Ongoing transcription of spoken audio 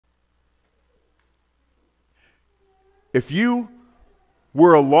if you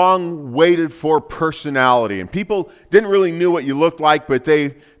were a long waited for personality and people didn't really knew what you looked like, but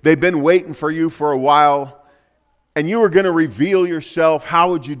they'd been waiting for you for a while, and you were going to reveal yourself, how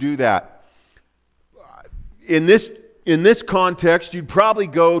would you do that? In this context, you'd probably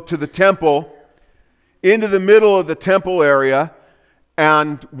go to the temple, into the middle of the temple area,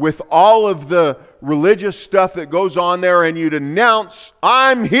 and with all of the religious stuff that goes on there, and you'd announce,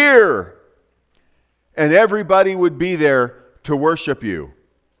 "I'm here!" And everybody would be there to worship you.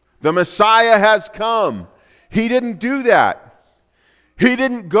 The Messiah has come. He didn't do that. He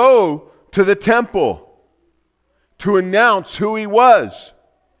didn't go to the temple to announce who he was.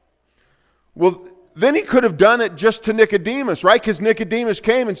 Well, then he could have done it just to Nicodemus, right? Because Nicodemus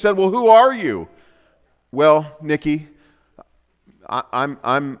came and said, "Well, who are you?" "Well, Nicky,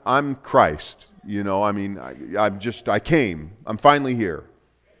 I'm Christ. You know, I mean, I came. I'm finally here."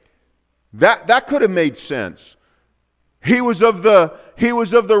 That could have made sense. He was of the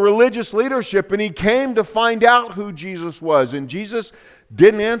religious leadership, and he came to find out who Jesus was. And Jesus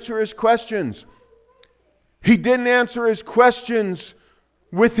didn't answer his questions. He didn't answer his questions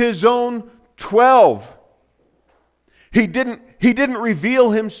with his own 12. He didn't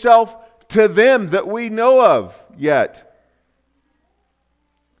reveal himself to them that we know of yet.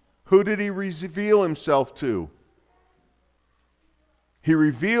 Who did he reveal himself to? He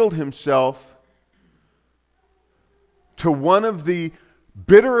revealed himself to one of the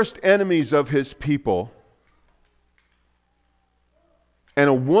bitterest enemies of his people, and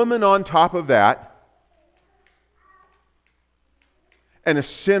a woman on top of that, and a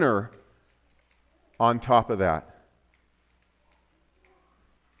sinner on top of that.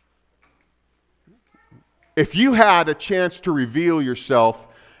 If you had a chance to reveal yourself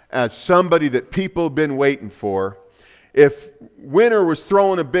as somebody that people have been waiting for, if Winter was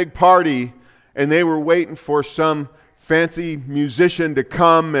throwing a big party and they were waiting for some fancy musician to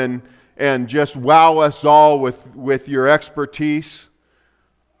come and just wow us all with your expertise,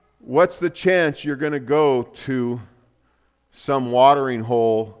 what's the chance you're going to go to some watering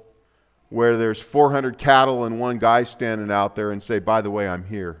hole where there's 400 cattle and one guy standing out there and say, "By the way, I'm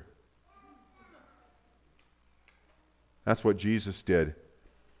here"? That's what Jesus did.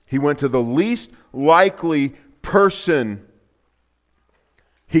 He went to the least likely person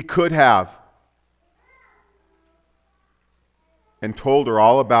he could have and told her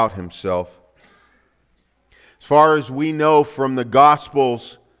all about himself. As far as we know from the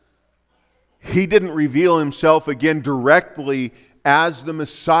Gospels, he didn't reveal himself again directly as the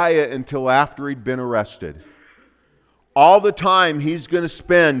Messiah until after he'd been arrested. All the time he's going to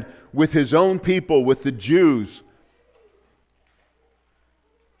spend with his own people, with the Jews.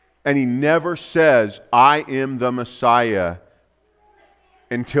 And he never says, "I am the Messiah,"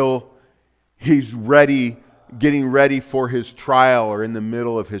 until he's getting ready for his trial or in the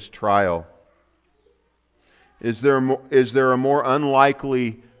middle of his trial. Is there a more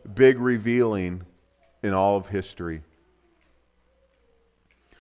unlikely big revealing in all of history?